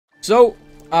So,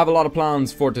 I have a lot of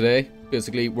plans for today.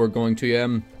 Basically, we're going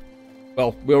to,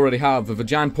 well, we already have a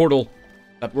giant portal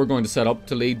that we're going to set up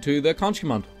to lead to the Conch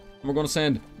Command. And we're going to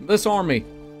send this army,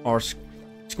 or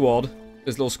squad,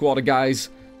 this little squad of guys,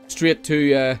 straight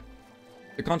to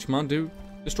the Conch Command to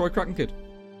destroy KRAKEN.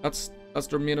 That's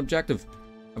their main objective.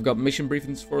 I've got mission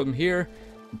briefings for them here.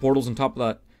 The portal's on top of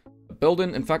that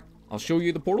building. In fact, I'll show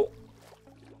you the portal.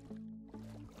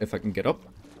 If I can get up.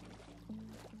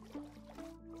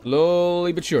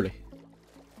 Slowly but surely.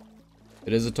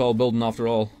 It is a tall building after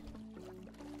all.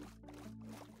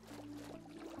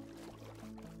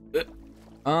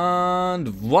 And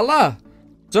voila!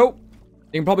 So,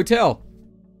 you can probably tell.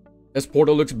 This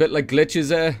portal looks a bit like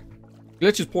Glitch's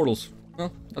portals.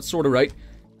 Well, that's sort of right.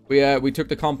 We took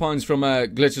the compounds from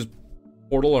Glitch's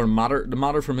portal, or the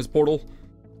matter from his portal,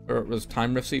 or it was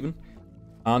time rifts even,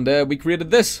 and we created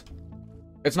this.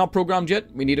 It's not programmed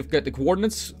yet. We need to get the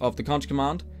coordinates of the Conch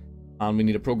Command, and we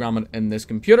need to program it in this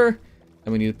computer,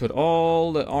 and we need to put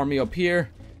all the army up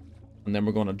here, and then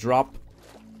we're going to drop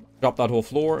that whole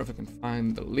floor. If I can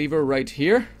find the lever right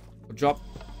here, we'll drop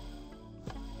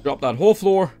that whole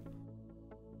floor,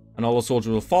 and all the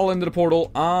soldiers will fall into the portal,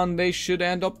 and they should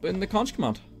end up in the Conch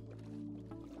Command.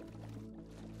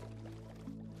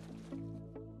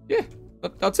 Yeah,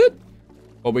 that's it.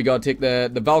 But we gotta take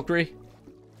the Valkyrie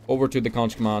over to the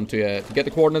Conch Command to get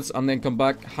the coordinates, and then come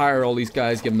back, hire all these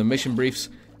guys, give them the mission briefs,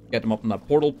 get them up on that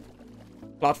portal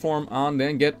platform, and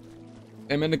then get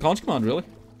them in the Conch Command, really.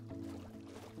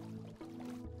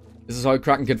 This is how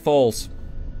KRAKEN falls.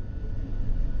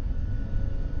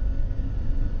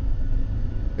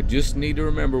 I just need to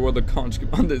remember where the Conch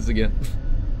Command is again.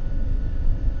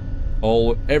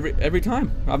 Every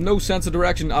time. I have no sense of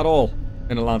direction at all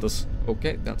in Atlantis.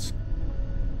 Okay, that's...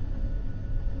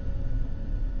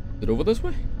 Is it over this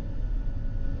way? For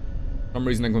some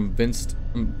reason I'm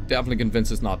definitely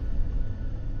convinced it's not.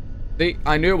 See,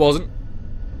 I knew it wasn't.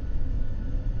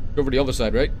 It's over the other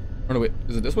side, right? Oh no, wait,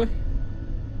 is it this way?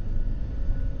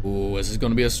 Oh, this is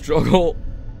gonna be a struggle.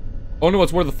 Oh no,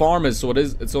 it's where the farm is, so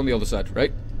it's on the other side,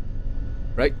 right?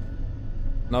 Right?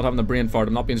 Not having a brain fart,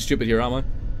 I'm not being stupid here, am I?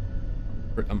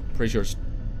 I'm pretty sure it's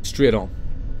straight on.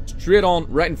 Straight on,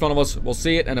 right in front of us. We'll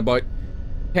see it in about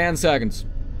 10 seconds.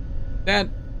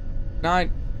 10,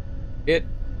 9, 8,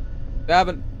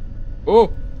 7,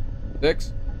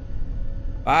 6,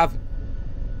 5,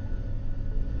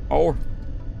 4,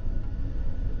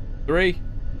 3,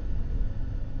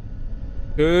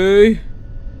 2.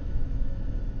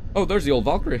 Oh, there's the old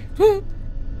Valkyrie.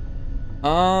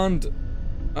 And,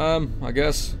 I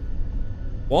guess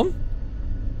 1?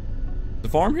 The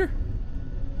farm here?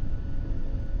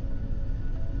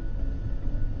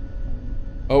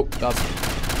 Oh, that's...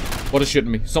 What is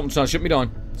shooting me? Something's trying to shoot me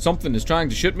down. Something is trying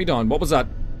to shoot me down. What was that?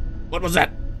 What was that?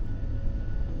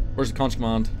 Where's the Conch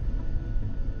Command?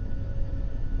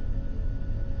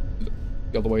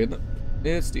 The other way, isn't it?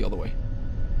 It's the other way.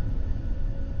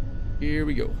 Here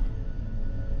we go.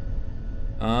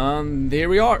 And here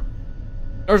we are.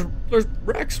 There's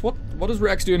Rex. What is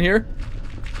Rex doing here?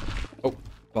 Oh,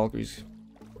 Valkyries.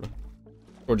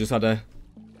 Or just had to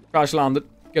crash land it.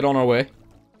 Get on our way.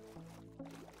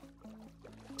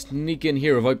 Sneak in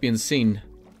here without being seen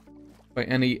by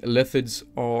any lithids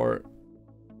or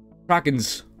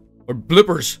krakens or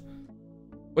bloopers.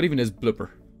 What even is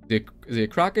blooper? Is he a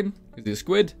kraken? Is he a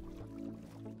squid?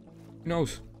 Who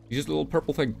knows? He's just a little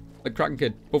purple thing, like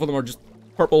KRAKEN. Both of them are just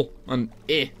purple and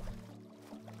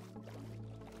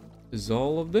Is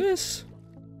all of this?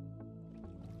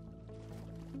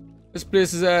 This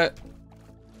place is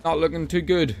not looking too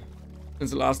good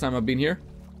since the last time I've been here.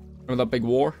 Remember that big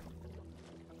war?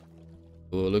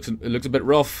 Oh, it looks a bit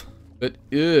rough, but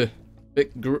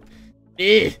KRAKEN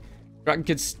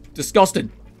kid's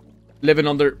disgusting. Living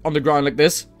underground like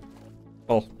this.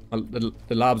 Well, the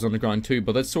lab's underground too,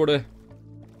 but it's sort of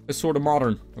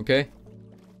modern, okay?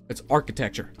 It's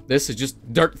architecture. This is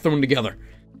just dirt thrown together.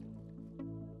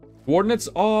 Coordinates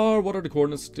are, what are the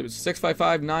coordinates?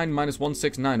 6559 minus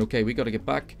 169. Okay, we gotta get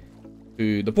back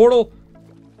to the portal.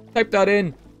 Type that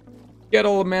in. Get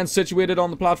all the men situated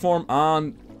on the platform,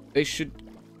 and they should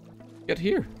get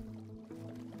here.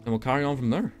 And we'll carry on from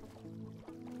there.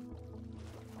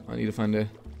 I need to find the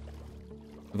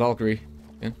Valkyrie.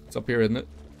 Yeah, it's up here, isn't it?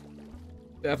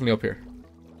 Definitely up here.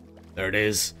 There it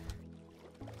is.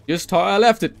 Just how I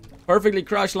left it. Perfectly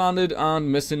crash landed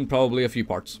and missing probably a few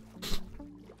parts.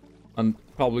 And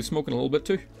probably smoking a little bit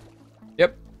too.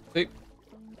 Yep. See?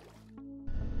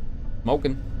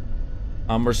 Smoking.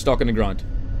 And we're stuck in the ground.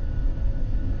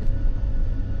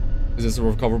 Is this a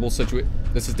recoverable situation?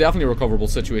 This is definitely a recoverable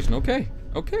situation. Okay.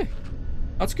 Okay.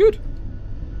 That's good.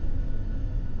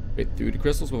 Right through the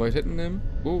crystals without hitting them.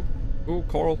 Oh, oh,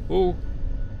 coral. Oh,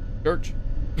 church.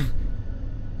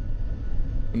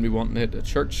 Wouldn't be wanting to hit a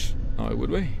church now, would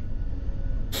we?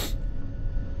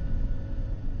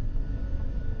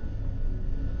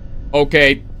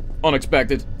 Okay,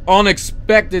 unexpected.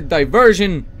 Unexpected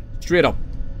diversion. Straight up.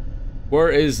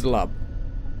 Where is the lab?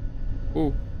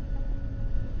 Oh.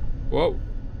 Whoa.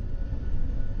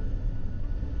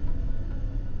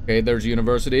 Okay, there's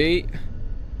university.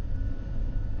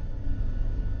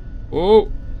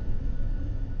 Oh.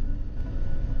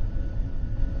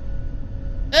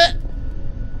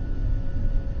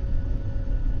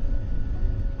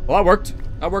 Well, that worked.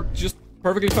 That worked just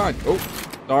perfectly fine. Oh,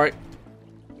 sorry.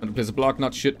 Had to place a block,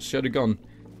 not shit a gun.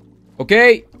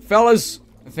 Okay, fellas.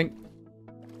 I think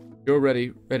you're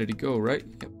ready to go, right?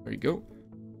 Yep, there you go.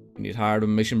 You need hired a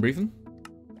mission briefing.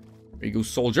 There you go,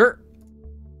 soldier.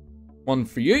 One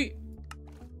for you.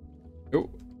 Oh.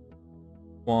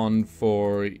 One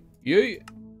for you.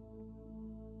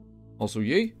 Also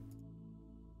you.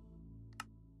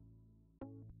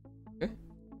 Okay.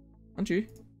 And you.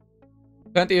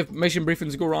 Plenty of mission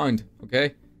briefings to go round,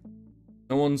 okay?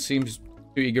 No one seems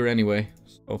too eager anyway,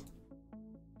 so...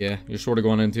 Yeah, you're sort of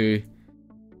going into...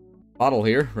 battle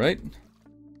here, right?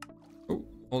 Oh,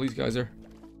 all these guys are...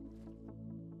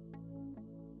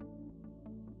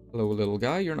 Hello, little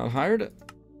guy, you're not hired?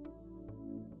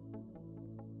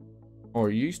 Or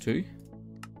used to.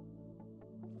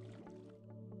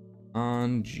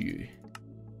 And you.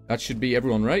 That should be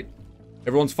everyone, right?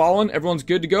 Everyone's following? Everyone's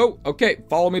good to go? Okay,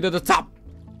 follow me to the top!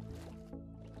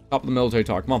 Top of the military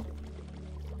tower, come on.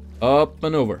 Up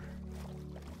and over.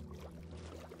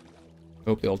 I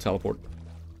hope they all teleport.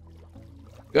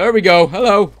 There we go,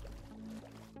 hello!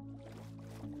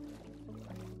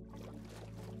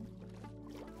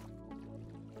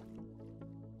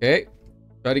 Okay.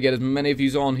 Try to get as many of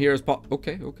you on here as possible.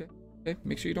 Okay, okay. Okay,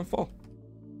 make sure you don't fall.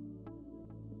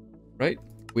 Right.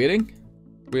 Waiting.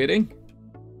 Waiting.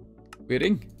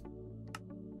 Waiting.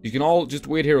 You can all just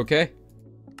wait here, okay?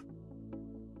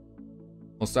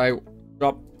 Whilst I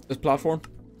drop this platform.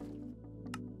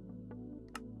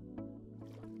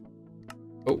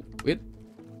 Oh, wait.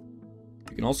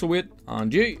 You can also wait.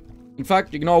 And you. In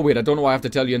fact, you can all wait. I don't know why I have to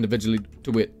tell you individually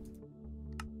to wait.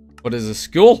 What is a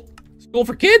school? School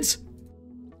for kids?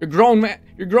 You're grown men.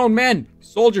 You're grown men.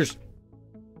 Soldiers.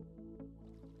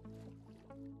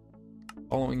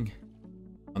 Following.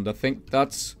 And I think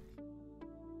that's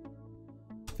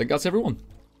everyone.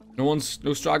 No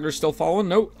stragglers still following?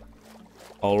 No.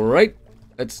 Alright.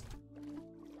 Let's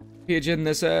page in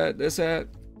the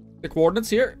coordinates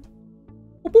here.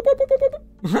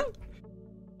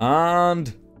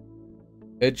 And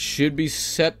it should be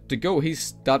set to go.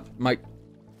 That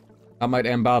might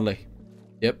end badly.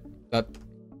 Yep, that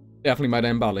definitely might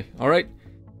end badly. Alright.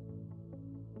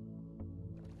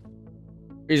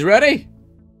 He's ready?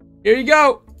 Here you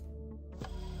go.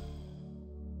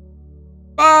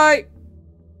 Bye.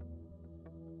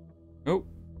 Nope.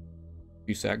 A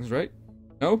few seconds, right?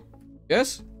 No?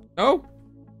 Yes? No?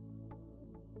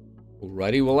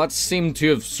 Alrighty, well that seemed to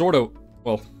have sort of,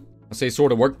 well, I say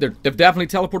sort of worked. They've definitely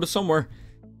teleported somewhere.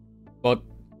 But,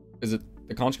 is it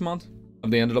the conch command?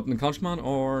 Have they ended up in the conch command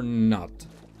or not?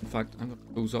 In fact, I'm gonna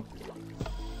close up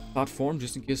platform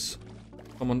just in case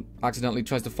someone accidentally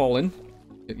tries to fall in.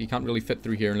 You can't really fit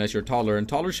through here unless you're taller, and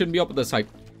taller shouldn't be up at this height.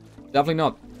 Definitely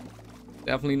not.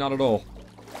 Definitely not at all.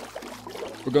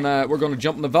 We're gonna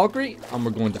jump in the Valkyrie, and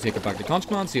we're going to take it back to conch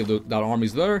command, see if that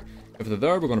army's there. If they're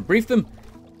there, we're gonna brief them.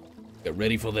 Get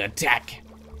ready for the attack.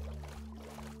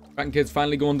 Kraken kid's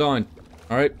finally going down.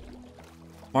 Alright.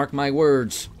 Mark my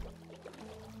words.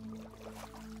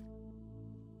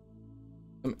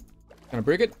 Can I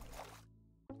break it?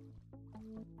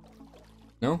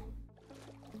 No?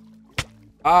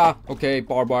 Ah, okay,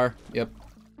 barbed wire. Yep.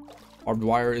 Barbed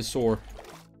wire is sore.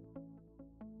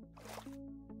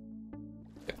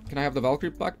 Can I have the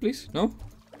Valkyrie back, please? No?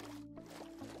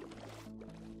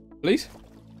 Please?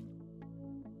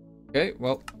 Okay,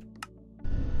 well.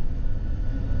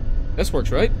 This works,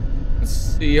 right? Let's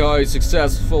see how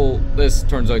successful this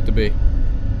turns out to be.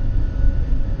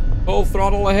 Full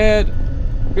throttle ahead.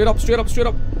 Straight up, straight up, straight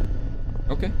up.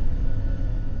 Okay.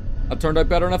 That turned out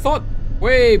better than I thought.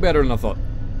 Way better than I thought.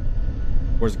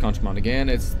 Where's the conch command again?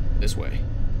 It's this way.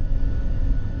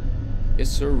 Yes,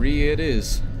 sirree, it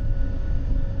is.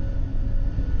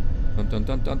 Dun dun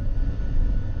dun dun.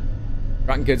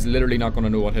 Kraken kid's literally not gonna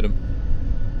know what hit him.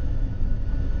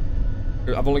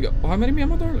 I've only got, oh, how many men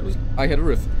were there? I hit a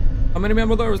roof. How many men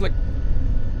were there? It was like,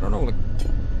 I don't know, like,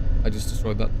 I just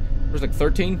destroyed that. There was like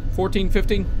 13, 14,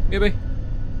 15, maybe?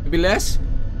 Maybe less?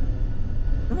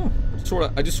 I don't know.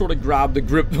 I just sort of grabbed the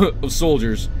grip of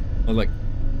soldiers. I was like,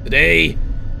 today,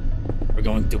 we're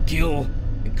going to kill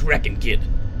the Kraken kid.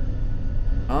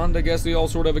 And I guess they all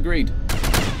sort of agreed.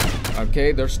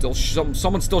 Okay, there's still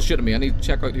someone's still shitting me. I need to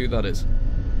check out who that is.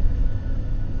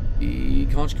 The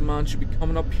conch command should be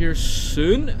coming up here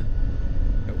soon.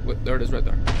 Oh, there it is right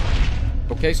there.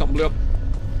 Okay, something blew up.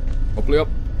 What blew up?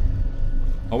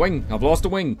 A wing. I've lost a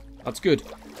wing. That's good.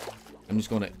 I'm just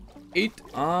gonna eat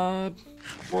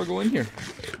before I go in here.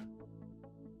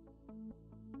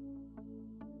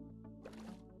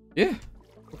 Yeah.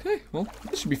 Okay, well,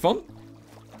 this should be fun.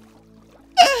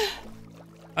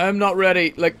 I'm not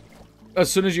ready. Like,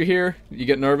 as soon as you hear, you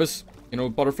get nervous. You know,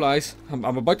 butterflies. I'm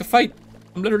about to fight.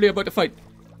 I'm literally about to fight.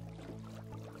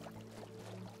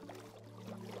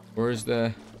 Where's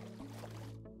the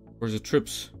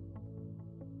troops?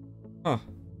 Huh.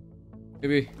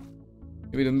 Maybe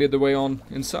they made their way on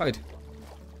inside.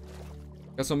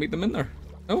 Guess I'll meet them in there.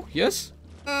 Oh, yes?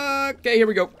 Okay, here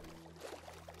we go.